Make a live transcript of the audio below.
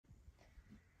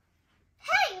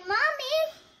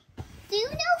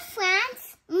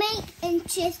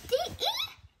electricity?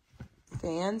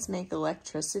 Fans make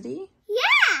electricity?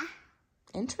 Yeah.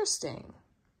 Interesting.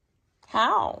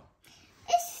 How?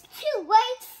 It's too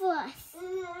light for us.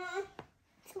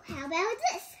 So how about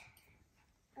this?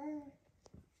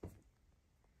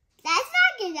 That's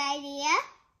not a good idea.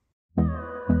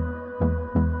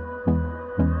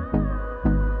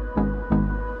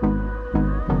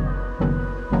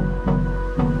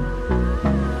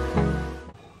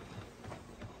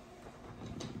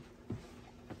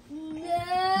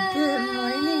 Good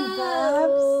morning,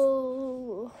 Bubs.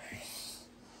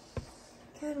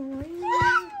 Good morning.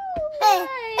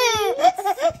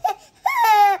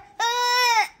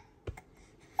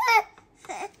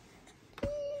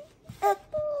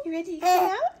 You ready to get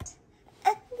out?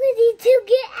 Ready to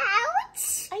get out?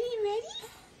 Are you ready?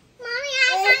 Mommy,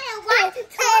 I got a lot of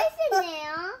toys in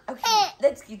there. Okay,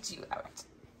 let's get you out.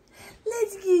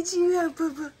 Let's get you out,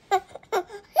 Bubba.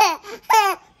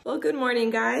 Well, good morning,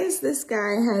 guys. This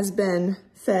guy has been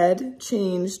fed,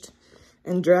 changed,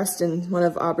 and dressed in one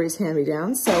of Aubrey's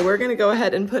hand-me-downs. So we're gonna go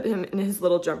ahead and put him in his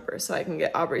little jumper so I can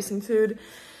get Aubrey some food.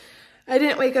 I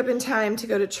didn't wake up in time to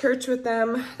go to church with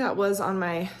them. That was on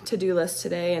my to-do list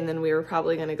today, and then we were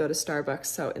probably gonna go to Starbucks.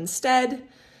 So instead,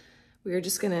 we are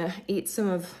just gonna eat some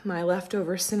of my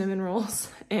leftover cinnamon rolls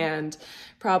and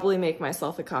probably make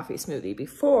myself a coffee smoothie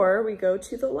before we go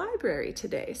to the library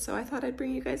today. So I thought I'd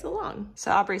bring you guys along.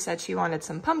 So Aubrey said she wanted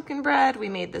some pumpkin bread. We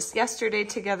made this yesterday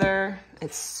together.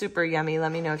 It's super yummy.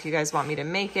 Let me know if you guys want me to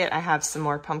make it. I have some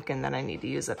more pumpkin that I need to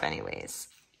use up anyways.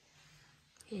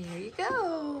 Here you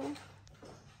go.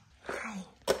 Hi.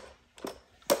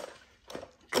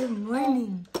 Good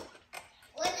morning.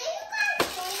 What are you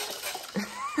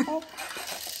guys doing?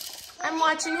 I'm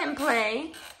watching him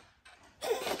play. Oh!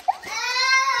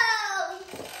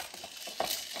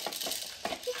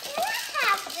 You can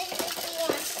have this if you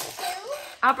want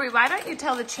to. Aubrey, why don't you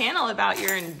tell the channel about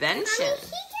your invention?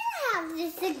 Mommy, he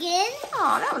can have this again.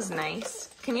 Oh, that was nice.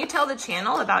 Can you tell the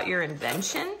channel about your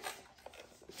invention?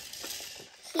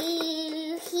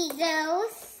 He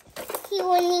goes. He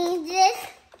will need this.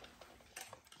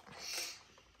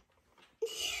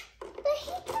 But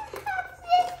he can have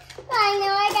this. I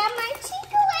know I got my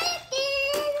chicken.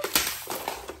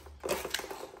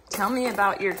 Tell me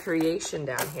about your creation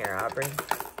down here, Aubrey.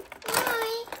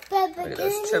 Mommy, Bubba, Look at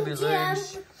those chubby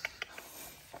legs.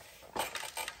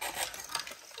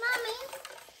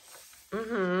 Mommy,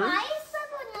 why is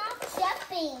Bubba not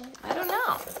jumping? I don't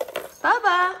know.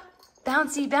 Bubba,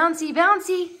 bouncy, bouncy,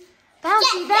 bouncy.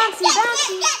 Bouncy, bouncy,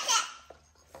 bouncy.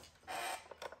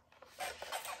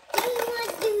 Do you want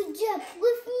to jump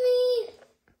with me?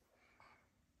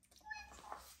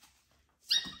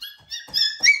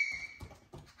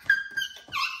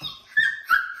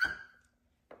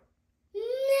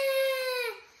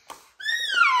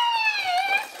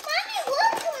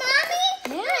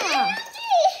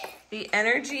 The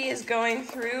energy is going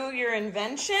through your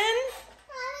invention?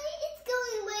 Mommy, it's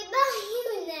going way by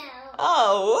you now.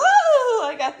 Oh, whoa!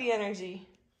 I got the energy.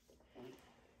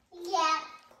 Yeah,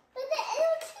 but the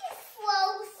energy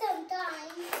flows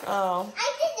sometimes. Oh. I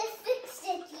didn't fix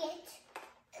it yet,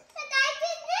 but I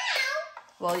did now.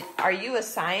 Well, are you a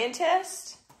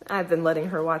scientist? I've been letting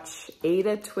her watch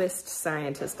Ada Twist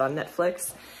Scientist on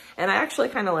Netflix, and I actually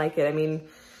kind of like it. I mean,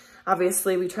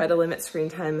 obviously, we try to limit screen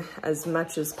time as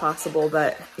much as possible,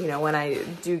 but, you know, when I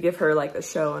do give her, like, a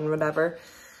show and whatever,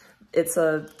 it's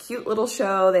a cute little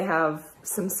show. They have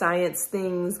some science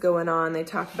things going on. They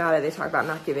talk about it. They talk about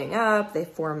not giving up. They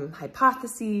form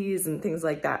hypotheses and things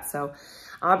like that. So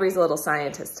Aubrey's a little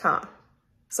scientist, huh?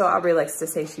 So Aubrey likes to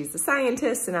say she's a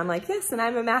scientist, and I'm like, yes, and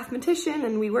I'm a mathematician,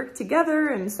 and we work together,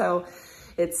 and so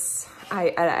it's,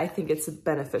 I think it's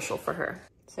beneficial for her.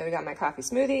 So we got my coffee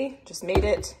smoothie, just made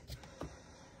it.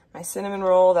 My cinnamon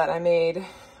roll that I made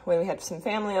when we had some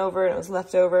family over and it was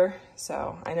left over.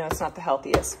 So I know it's not the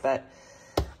healthiest, but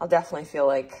I'll definitely feel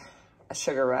like a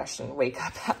sugar rush and wake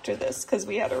up after this because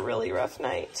we had a really rough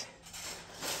night.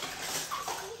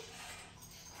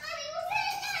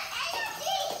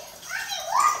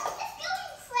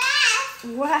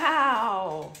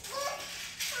 Wow.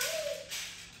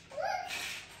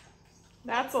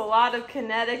 That's a lot of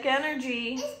kinetic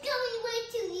energy. It's going way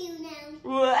to you now.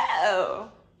 Whoa.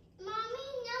 Mommy,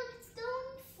 now it's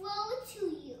going flow to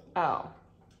you. Oh.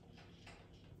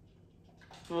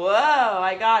 Whoa,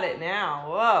 I got it now.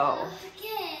 Whoa.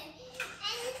 Okay.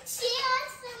 And the chair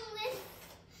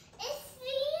it's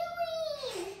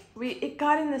ceiling. It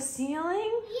got in the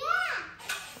ceiling? Yeah.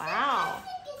 Wow.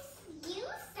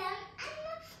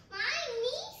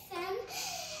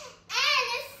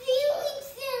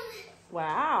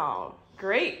 Wow,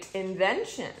 great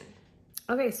invention.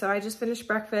 Okay, so I just finished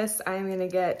breakfast. I'm gonna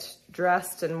get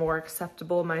dressed and more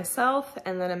acceptable myself,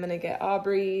 and then I'm gonna get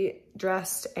Aubrey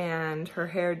dressed and her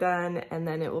hair done, and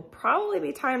then it will probably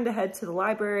be time to head to the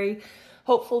library.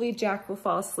 Hopefully Jack will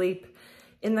fall asleep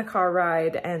in the car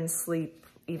ride and sleep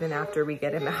even after we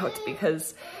get him out,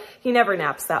 because he never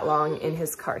naps that long in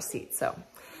his car seat. So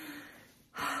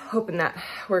hoping that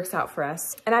works out for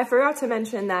us. And I forgot to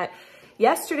mention that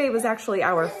yesterday was actually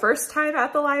our first time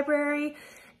at the library.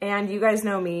 And you guys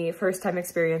know me, first time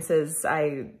experiences,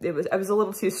 I was a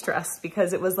little too stressed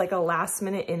because it was like a last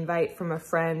minute invite from a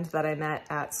friend that I met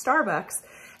at Starbucks.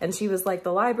 And she was like,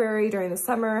 the library during the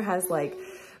summer has like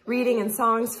reading and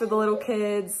songs for the little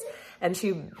kids. And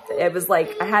it was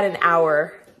like, I had an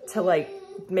hour to like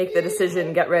make the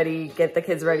decision, get ready, get the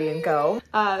kids ready and go.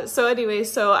 So anyway,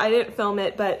 so I didn't film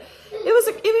it, but it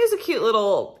was a cute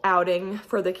little outing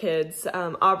for the kids.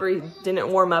 Aubrey didn't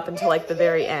warm up until like the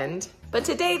very end. But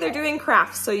today they're doing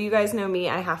crafts, so you guys know me,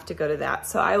 I have to go to that.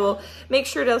 So I will make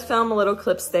sure to film a little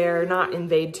clips there, not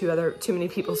invade too many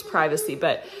people's privacy,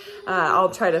 but I'll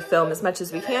try to film as much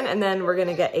as we can, and then we're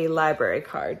gonna get a library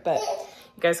card. But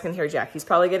you guys can hear Jack, he's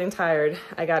probably getting tired.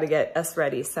 I gotta get us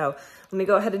ready. So let me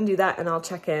go ahead and do that, and I'll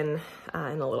check in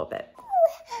a little bit.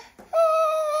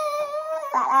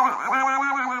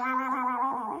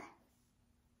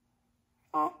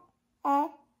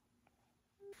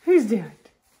 Who's that?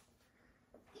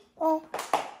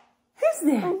 Who's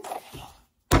that?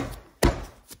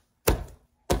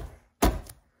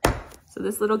 So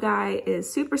this little guy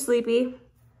is super sleepy,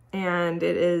 and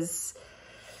it is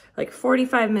like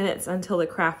 45 minutes until the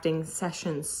crafting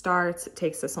session starts. It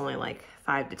takes us only like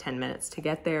 5 to 10 minutes to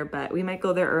get there, but we might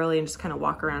go there early and just kind of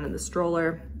walk around in the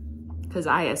stroller because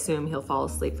I assume he'll fall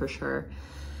asleep for sure.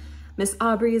 Miss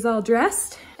Aubrey is all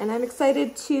dressed, and I'm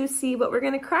excited to see what we're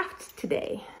gonna craft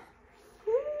today.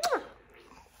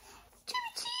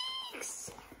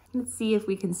 Let's see if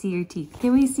we can see your teeth.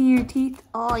 Can we see your teeth?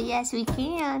 Oh, yes, we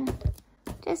can.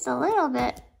 Just a little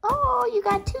bit. Oh, you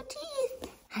got 2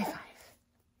 teeth. High five.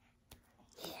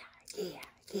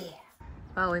 Yeah.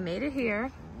 Well, we made it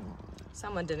here.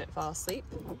 Someone didn't fall asleep.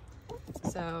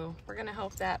 So we're gonna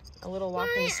hope that a little walk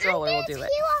in the stroller will do it.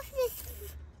 Off this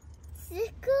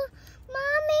sticker,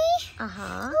 Mommy.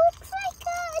 Uh-huh. Looks like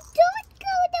a don't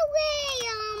go away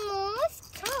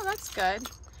almost. Oh, that's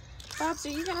good. Babs, are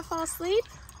you gonna fall asleep?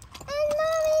 And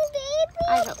Mommy,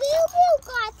 I baby, hope Bilbo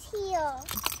got here.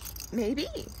 Maybe.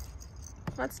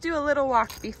 Let's do a little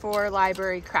walk before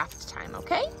library craft time,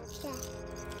 okay? Yeah.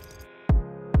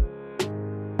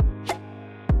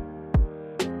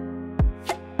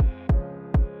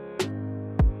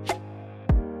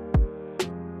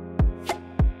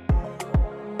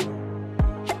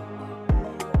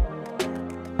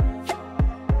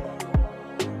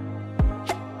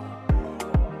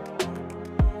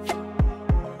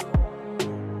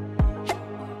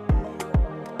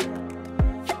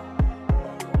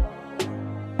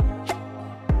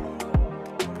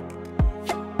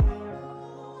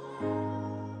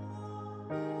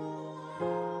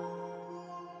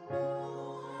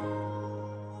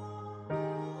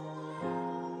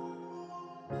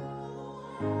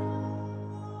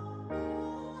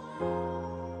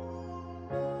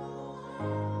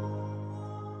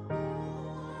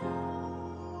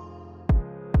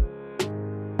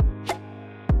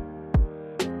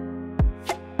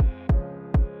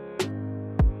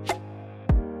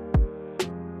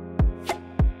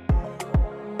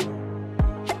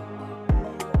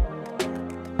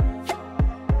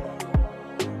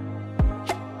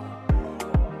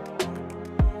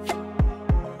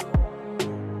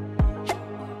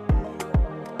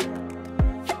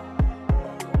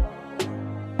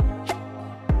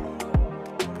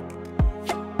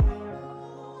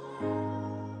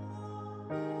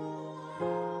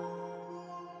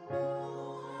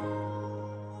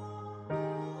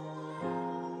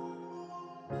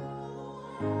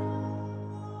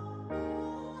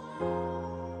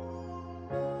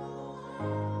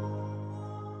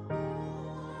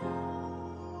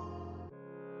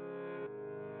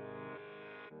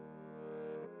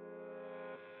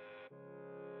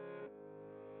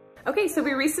 Okay, so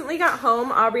we recently got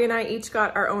home. Aubrey and I each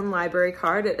got our own library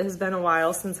card. It has been a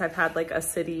while since I've had like a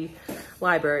city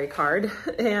library card.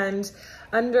 And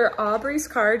under Aubrey's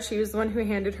card, she was the one who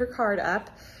handed her card up.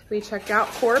 We checked out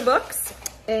 4 books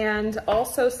and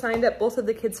also signed up both of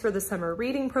the kids for the summer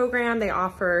reading program. They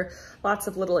offer lots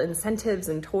of little incentives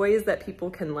and toys that people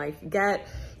can like get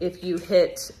if you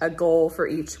hit a goal for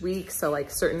each week. So like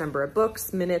certain number of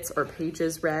books, minutes, or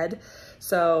pages read.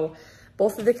 So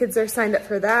both of the kids are signed up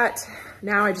for that.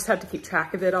 Now I just have to keep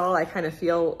track of it all. I kind of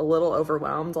feel a little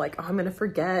overwhelmed, like, oh, I'm gonna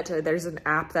forget. There's an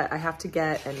app that I have to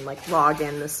get and like log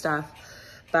in this stuff.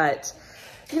 But,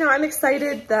 you know, I'm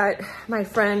excited that my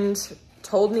friend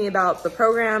told me about the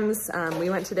programs. We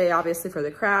went today, obviously, for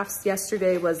the crafts.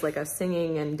 Yesterday was like a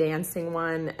singing and dancing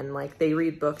one, and like they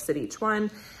read books at each one.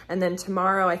 And then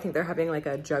tomorrow, I think they're having like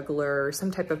a juggler or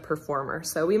some type of performer.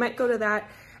 So we might go to that.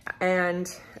 And,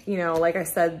 you know, like I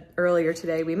said earlier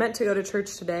today, we meant to go to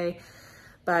church today,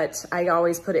 but I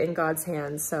always put it in God's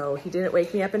hands. So he didn't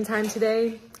wake me up in time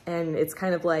today. And it's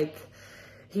kind of like,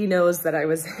 he knows that I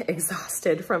was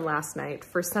exhausted from last night.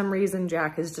 For some reason,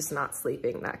 Jack is just not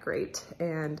sleeping that great.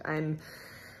 And I'm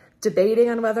debating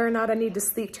on whether or not I need to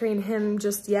sleep train him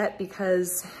just yet,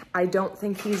 because I don't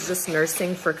think he's just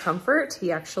nursing for comfort.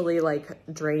 He actually like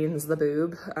drains the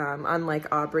boob.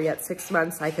 Unlike Aubrey at 6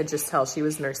 months, I could just tell she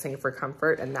was nursing for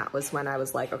comfort. And that was when I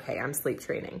was like, okay, I'm sleep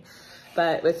training.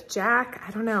 But with Jack, I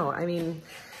don't know. I mean,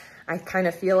 I kind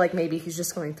of feel like maybe he's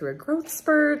just going through a growth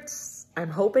spurt.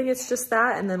 I'm hoping it's just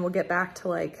that, and then we'll get back to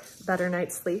like better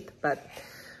night's sleep, but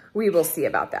we will see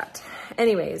about that.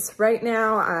 Anyways, right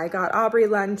now I got Aubrey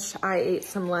lunch. I ate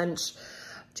some lunch.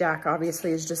 Jack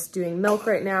obviously is just doing milk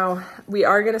right now. We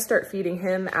are gonna start feeding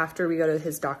him after we go to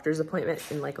his doctor's appointment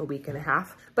in like a week and a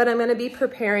half. But I'm gonna be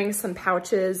preparing some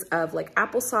pouches of like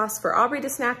applesauce for Aubrey to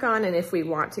snack on. And if we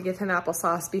want to give him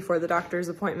applesauce before the doctor's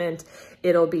appointment,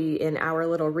 it'll be in our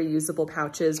little reusable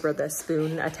pouches where the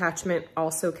spoon attachment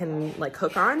also can like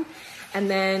hook on. And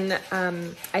then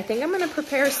I think I'm gonna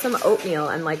prepare some oatmeal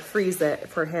and like freeze it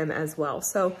for him as well.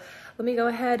 So let me go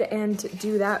ahead and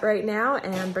do that right now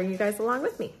and bring you guys along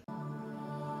with me.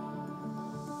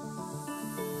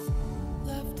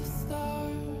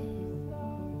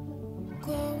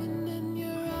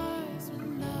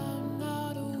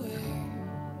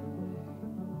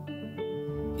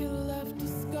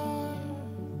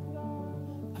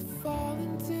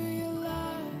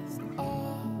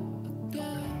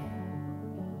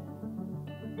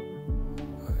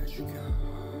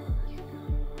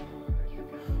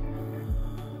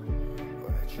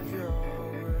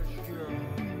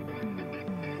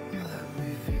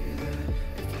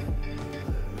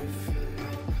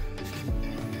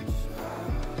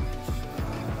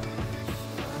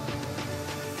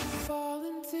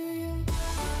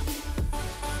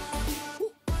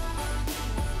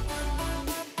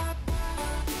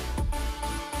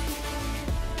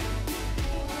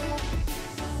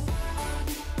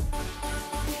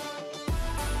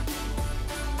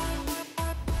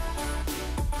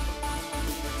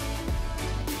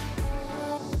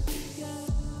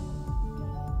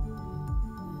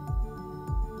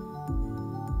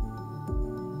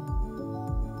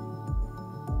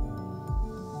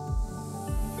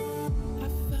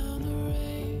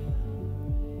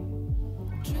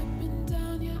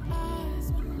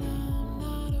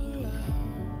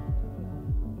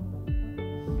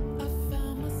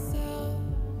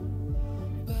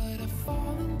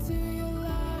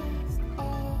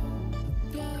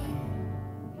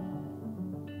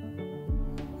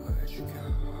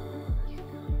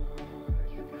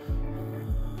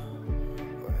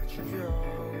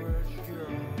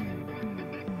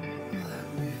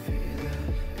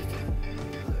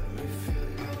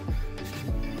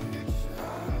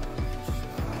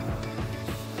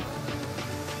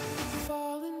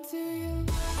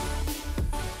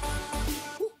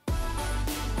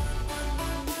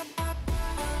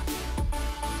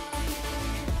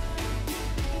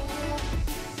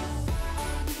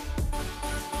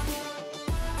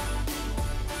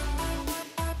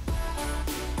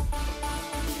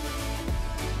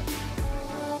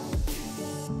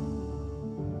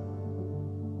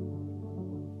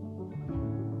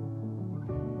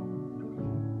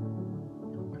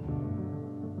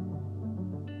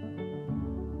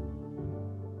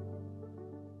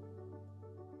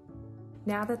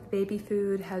 Now that the baby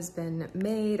food has been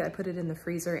made, I put it in the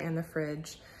freezer and the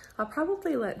fridge. I'll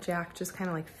probably let Jack just kind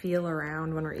of like feel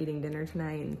around when we're eating dinner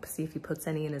tonight and see if he puts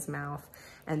any in his mouth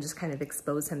and just kind of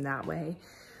expose him that way.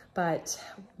 But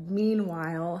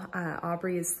meanwhile,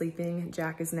 Aubrey is sleeping,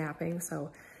 Jack is napping,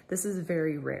 so this is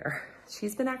very rare.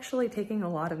 She's been actually taking a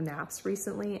lot of naps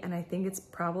recently, and I think it's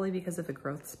probably because of a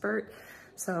growth spurt.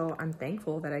 So I'm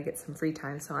thankful that I get some free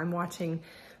time. So I'm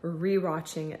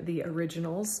rewatching the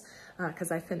originals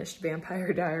because I finished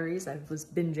Vampire Diaries. I was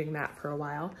binging that for a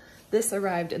while. This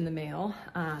arrived in the mail.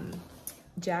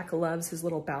 Jack loves his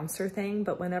little bouncer thing,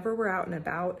 but whenever we're out and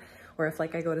about, or if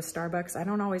like I go to Starbucks, I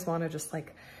don't always want to just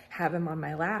like have him on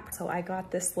my lap. So I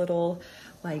got this little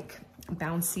like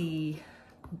bouncy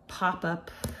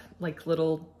pop-up like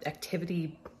little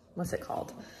activity what's it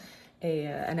called?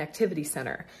 An activity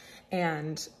center.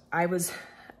 And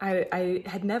I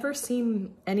had never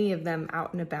seen any of them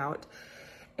out and about.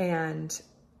 And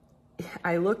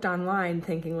I looked online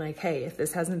thinking like, hey, if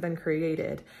this hasn't been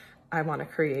created, I want to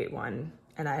create one.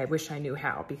 And I wish I knew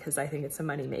how, because I think it's a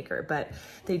money maker. But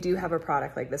they do have a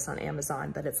product like this on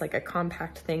Amazon, but it's like a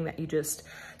compact thing that you just,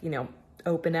 you know,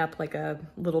 open up, like a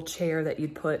little chair that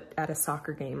you'd put at a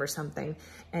soccer game or something.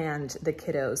 And the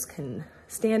kiddos can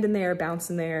stand in there, bounce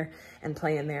in there, and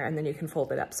play in there, and then you can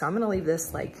fold it up. So I'm gonna leave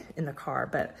this like in the car,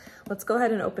 but let's go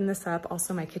ahead and open this up.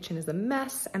 Also, my kitchen is a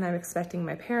mess, and I'm expecting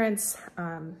my parents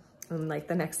in like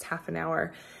the next half an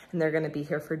hour, and they're gonna be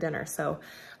here for dinner. So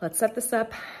let's set this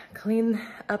up, clean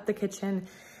up the kitchen,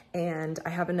 and I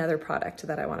have another product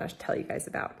that I wanna tell you guys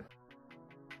about.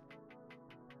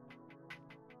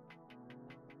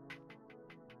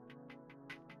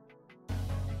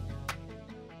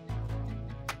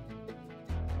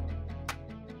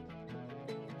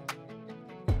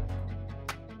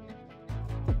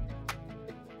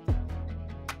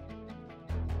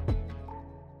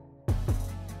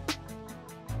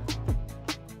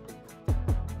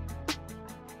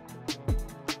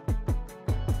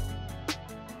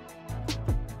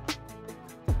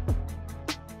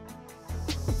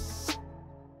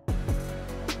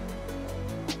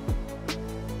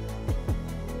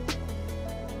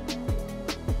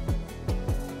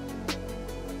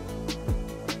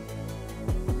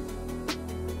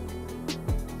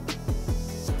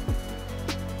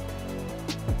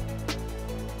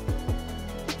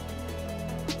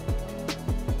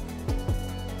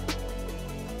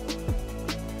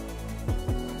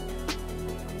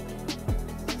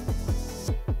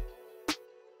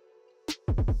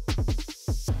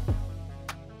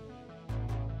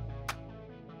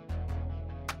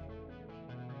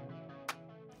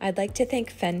 I'd like to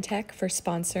thank Fentech for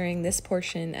sponsoring this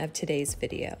portion of today's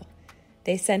video.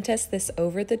 They sent us this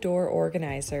over-the-door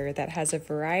organizer that has a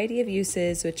variety of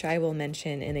uses, which I will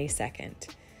mention in a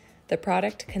second. The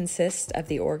product consists of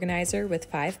the organizer with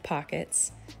 5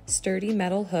 pockets, sturdy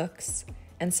metal hooks,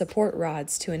 and support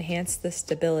rods to enhance the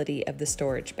stability of the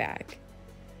storage bag.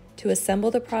 To assemble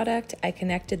the product, I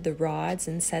connected the rods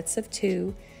in sets of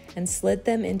 2 and slid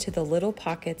them into the little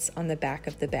pockets on the back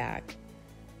of the bag.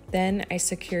 Then I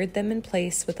secured them in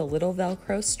place with a little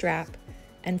Velcro strap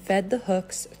and fed the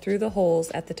hooks through the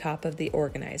holes at the top of the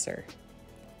organizer.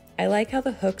 I like how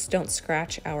the hooks don't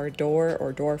scratch our door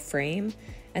or door frame,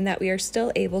 and that we are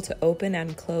still able to open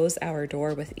and close our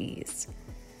door with ease.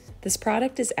 This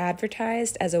product is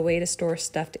advertised as a way to store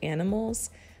stuffed animals,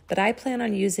 but I plan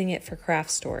on using it for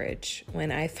craft storage when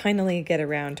I finally get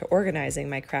around to organizing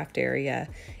my craft area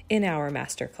in our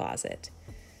master closet.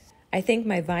 I think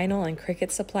my vinyl and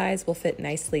Cricut supplies will fit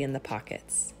nicely in the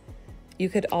pockets. You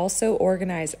could also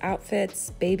organize outfits,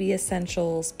 baby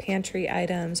essentials, pantry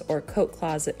items, or coat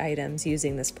closet items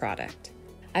using this product.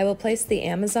 I will place the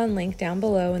Amazon link down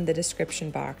below in the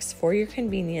description box for your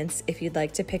convenience if you'd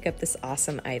like to pick up this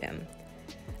awesome item.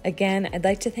 Again, I'd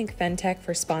like to thank Fentech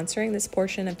for sponsoring this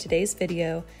portion of today's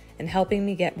video and helping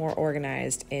me get more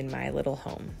organized in my little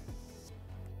home.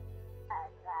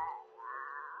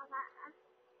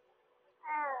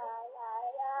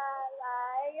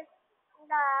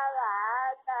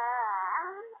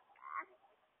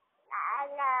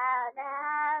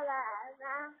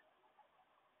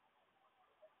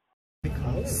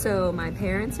 So my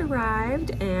parents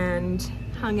arrived and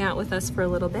hung out with us for a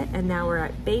little bit, and now we're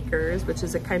at Baker's, which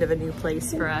is a kind of a new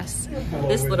place for us.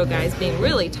 This little guy's being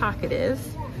really talkative,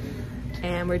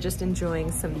 and we're just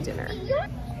enjoying some dinner.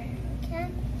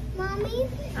 Mommy,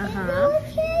 Uh-huh. is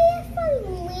it okay if I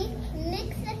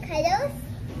mix the cuddles?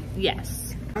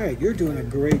 Yes. All right, you're doing a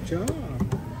great job.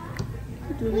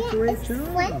 You're doing a great job.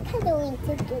 Fun cuddling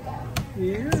together.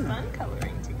 Yeah. Fun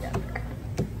coloring together.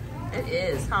 It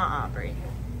is, huh, Aubrey?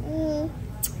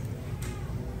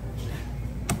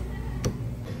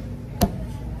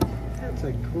 That's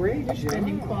a great job.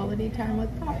 Spending quality time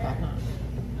with Papa, huh?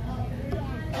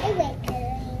 I like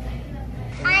cuddling.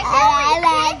 I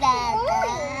like cuddling.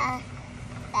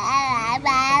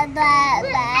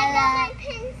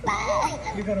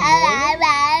 You're gonna roll?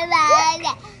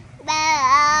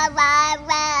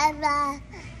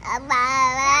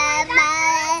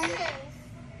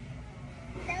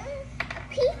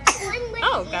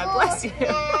 Oh, God bless you.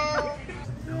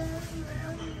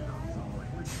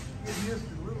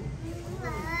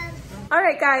 All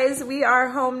right, guys, we are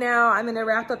home now. I'm gonna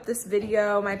wrap up this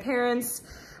video. My parents,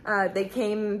 they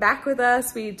came back with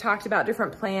us. We talked about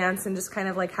different plants and just kind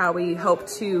of like how we hope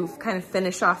to kind of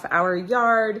finish off our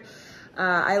yard.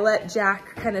 I let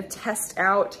Jack kind of test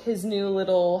out his new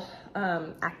little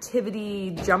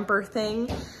activity jumper thing.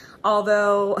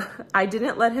 Although I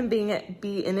didn't let him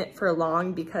be in it for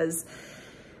long because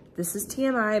this is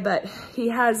TMI, but he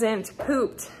hasn't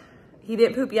pooped. He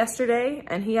didn't poop yesterday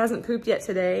and he hasn't pooped yet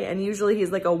today. And usually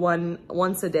he's like a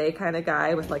once a day kind of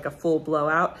guy with like a full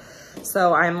blowout.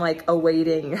 So I'm like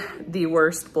awaiting the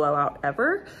worst blowout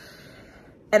ever.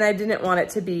 And I didn't want it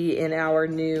to be in our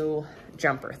new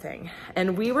jumper thing.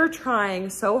 And we were trying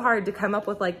so hard to come up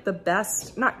with like the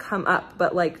best, not come up,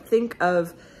 but like think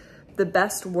of the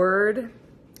best word.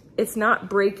 It's not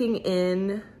breaking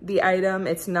in the item.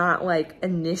 It's not like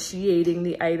initiating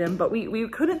the item, but we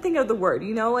couldn't think of the word,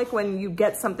 you know, like when you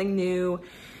get something new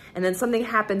and then something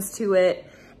happens to it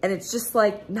and it's just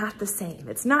like not the same.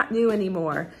 It's not new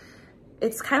anymore.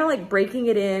 It's kind of like breaking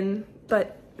it in,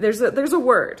 but there's a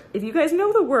word. If you guys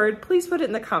know the word, please put it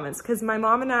in the comments, because my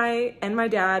mom and I and my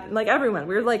dad, like everyone,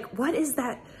 we were like, what is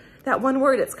that one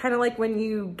word? It's kind of like when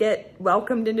you get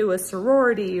welcomed into a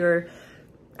sorority, or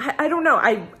I don't know.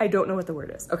 I don't know what the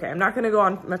word is. Okay, I'm not gonna go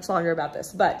on much longer about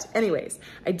this, but anyways,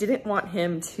 I didn't want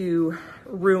him to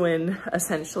ruin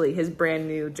essentially his brand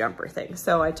new jumper thing.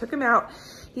 So I took him out.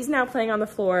 He's now playing on the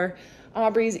floor.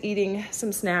 Aubrey's eating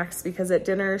some snacks because at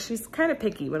dinner, she's kind of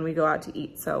picky when we go out to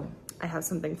eat. So I have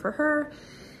something for her.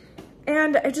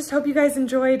 And I just hope you guys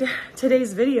enjoyed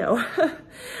today's video.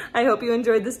 I hope you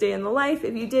enjoyed this day in the life.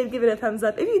 If you did, give it a thumbs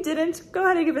up. If you didn't, go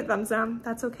ahead and give it a thumbs down.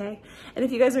 That's okay. And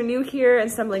if you guys are new here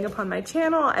and stumbling upon my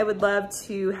channel, I would love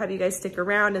to have you guys stick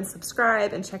around and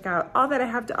subscribe and check out all that I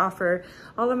have to offer,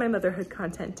 all of my motherhood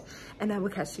content. And I will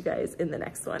catch you guys in the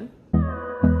next one.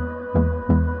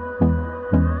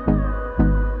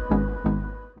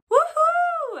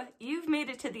 Woohoo! You've made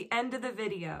it to the end of the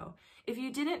video. If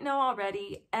you didn't know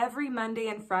already, every Monday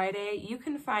and Friday, you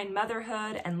can find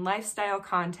motherhood and lifestyle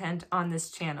content on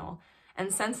this channel.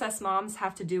 And since us moms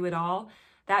have to do it all,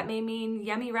 that may mean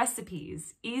yummy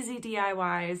recipes, easy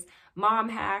DIYs, mom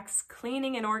hacks,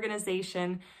 cleaning and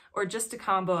organization, or just a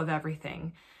combo of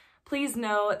everything. Please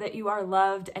know that you are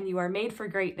loved and you are made for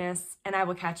greatness, and I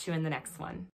will catch you in the next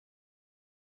one.